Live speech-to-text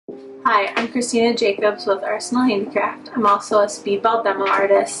Hi, I'm Christina Jacobs with Arsenal Handicraft. I'm also a speedball demo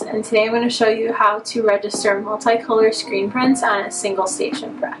artist, and today I'm going to show you how to register multicolor screen prints on a single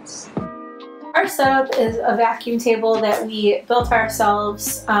station press. Our setup is a vacuum table that we built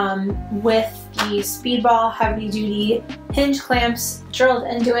ourselves with the speedball heavy duty hinge clamps drilled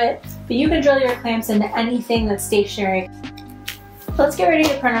into it, but you can drill your clamps into anything that's stationary. Let's get ready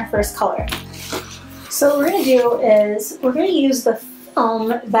to print our first color. So what we're going to do is we're going to use the film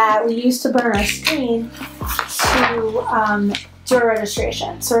that we use to burn our screen to do a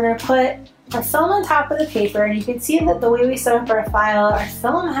registration. So we're going to put our film on top of the paper, and you can see that the way we set up our file, our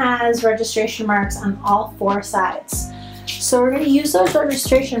film has registration marks on all four sides. So we're going to use those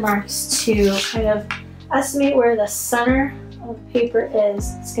registration marks to kind of estimate where the center of the paper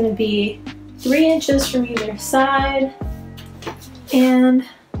is. It's going to be 3 inches from either side and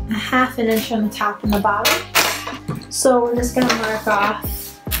a 1/2 inch on the top and the bottom. So we're just going to mark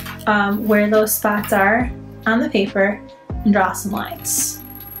off where those spots are on the paper and draw some lines.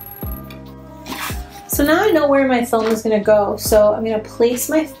 So now I know where my film is going to go, so I'm going to place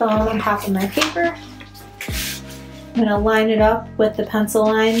my film on top of my paper. I'm going to line it up with the pencil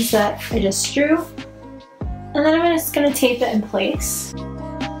lines that I just drew, and then I'm just going to tape it in place.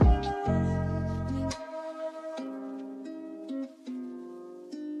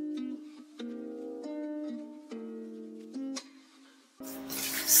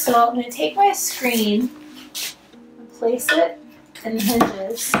 So I'm going to take my screen and place it in the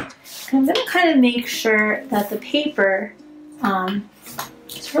hinges. And I'm going to kind of make sure that the paper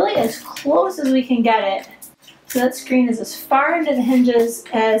is really as close as we can get it. So that screen is as far into the hinges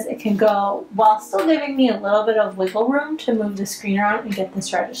as it can go, while still giving me a little bit of wiggle room to move the screen around and get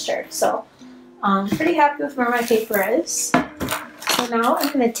this registered. So I'm pretty happy with where my paper is. So now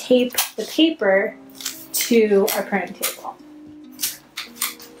I'm going to tape the paper to our printing table.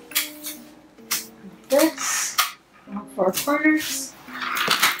 This, all 4 corners.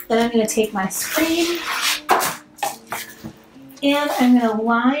 Then I'm going to take my screen and I'm going to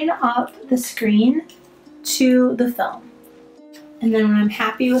line up the screen to the film. And then when I'm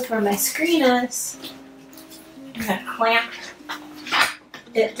happy with where my screen is, I'm going to clamp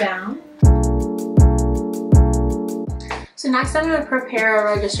it down. So next I'm going to prepare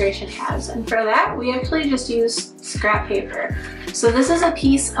our registration tabs, and for that we actually just use scrap paper. So this is a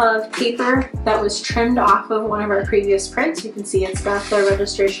piece of paper that was trimmed off of one of our previous prints. You can see it's got the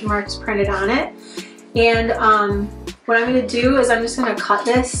registration marks printed on it. And what I'm going to do is I'm just going to cut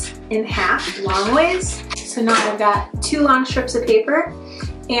this in half long ways. So now I've got 2 long strips of paper,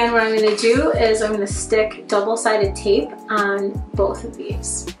 and what I'm going to do is I'm going to stick double-sided tape on both of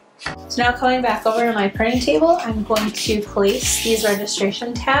these. So now coming back over to my printing table, I'm going to place these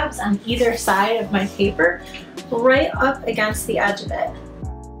registration tabs on either side of my paper, right up against the edge of it.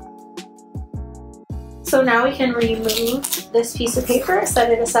 So now we can remove this piece of paper, set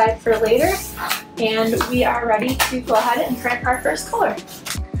it aside for later, and we are ready to go ahead and print our first color.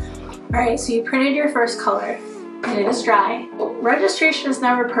 Alright, so you printed your first color, and it is dry. Registration is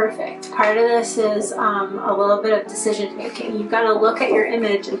never perfect. Part of this is a little bit of decision making. You've got to look at your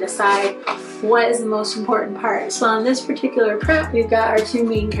image and decide what is the most important part. So on this particular print, we've got our 2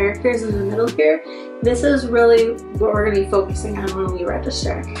 main characters in the middle here. This is really what we're going to be focusing on when we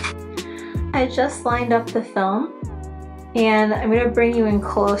register. I just lined up the film, and I'm going to bring you in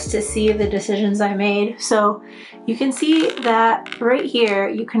close to see the decisions I made. So you can see that right here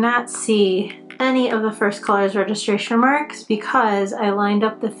you cannot see any of the first color's registration marks because I lined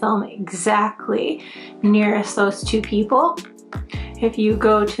up the film exactly nearest those 2 people. If you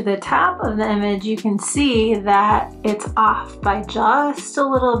go to the top of the image, you can see that it's off by just a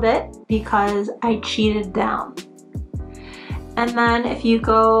little bit because I cheated down. And then if you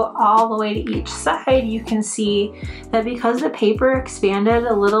go all the way to each side, you can see that because the paper expanded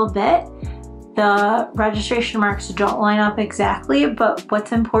a little bit, the registration marks don't line up exactly, but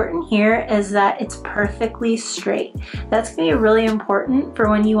what's important here is that it's perfectly straight. That's going to be really important for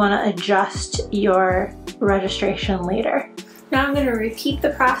when you want to adjust your registration later. Now I'm going to repeat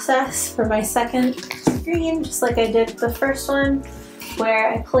the process for my second screen, just like I did with the first one, where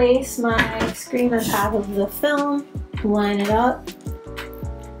I place my screen on top of the film, line it up,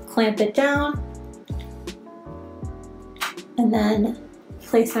 clamp it down, and then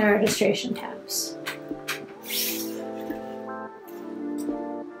place my registration tabs.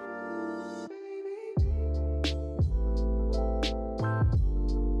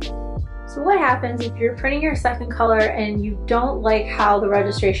 So what happens if you're printing your second color and you don't like how the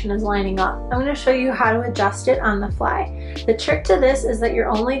registration is lining up? I'm going to show you how to adjust it on the fly. The trick to this is that you're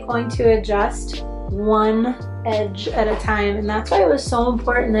only going to adjust one edge at a time, and that's why it was so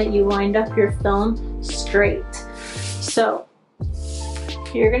important that you lined up your film straight. So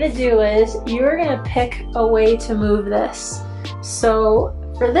what you're gonna do is you're gonna pick a way to move this. So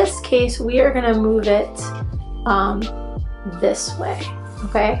for this case, we are gonna move it this way,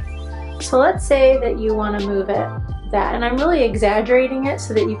 okay? So let's say that you wanna move it that, and I'm really exaggerating it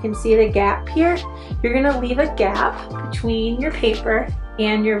so that you can see the gap here. You're gonna leave a gap between your paper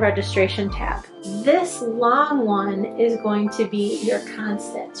and your registration tab. This long one is going to be your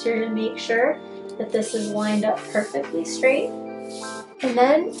constant. So you're gonna make sure that this is lined up perfectly straight, and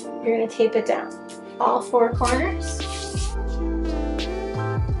then you're gonna tape it down, all four corners.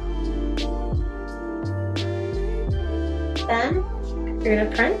 Then you're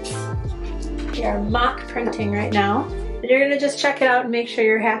gonna print. You're mock printing right now. And you're gonna just check it out and make sure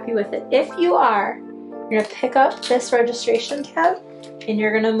you're happy with it. If you are, you're gonna pick up this registration tab and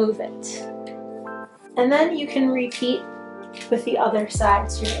you're gonna move it. And then you can repeat with the other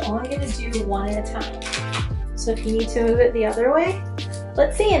side. So you're only gonna do one at a time. So if you need to move it the other way,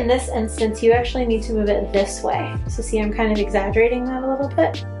 let's say in this instance, you actually need to move it this way. So see, I'm kind of exaggerating that a little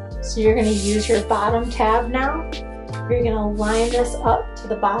bit. So you're gonna use your bottom tab now. You're gonna line this up to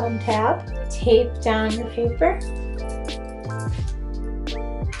the bottom tab, tape down your paper,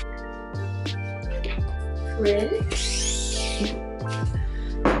 print,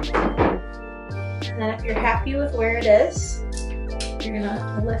 and then if you're happy with where it is, you're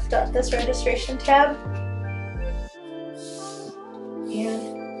gonna lift up this registration tab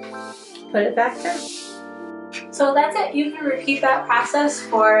and put it back down. So that's it. You can repeat that process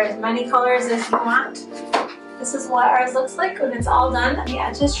for as many colors as you want. This is what ours looks like when it's all done and the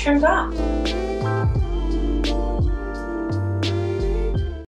edge is trimmed off.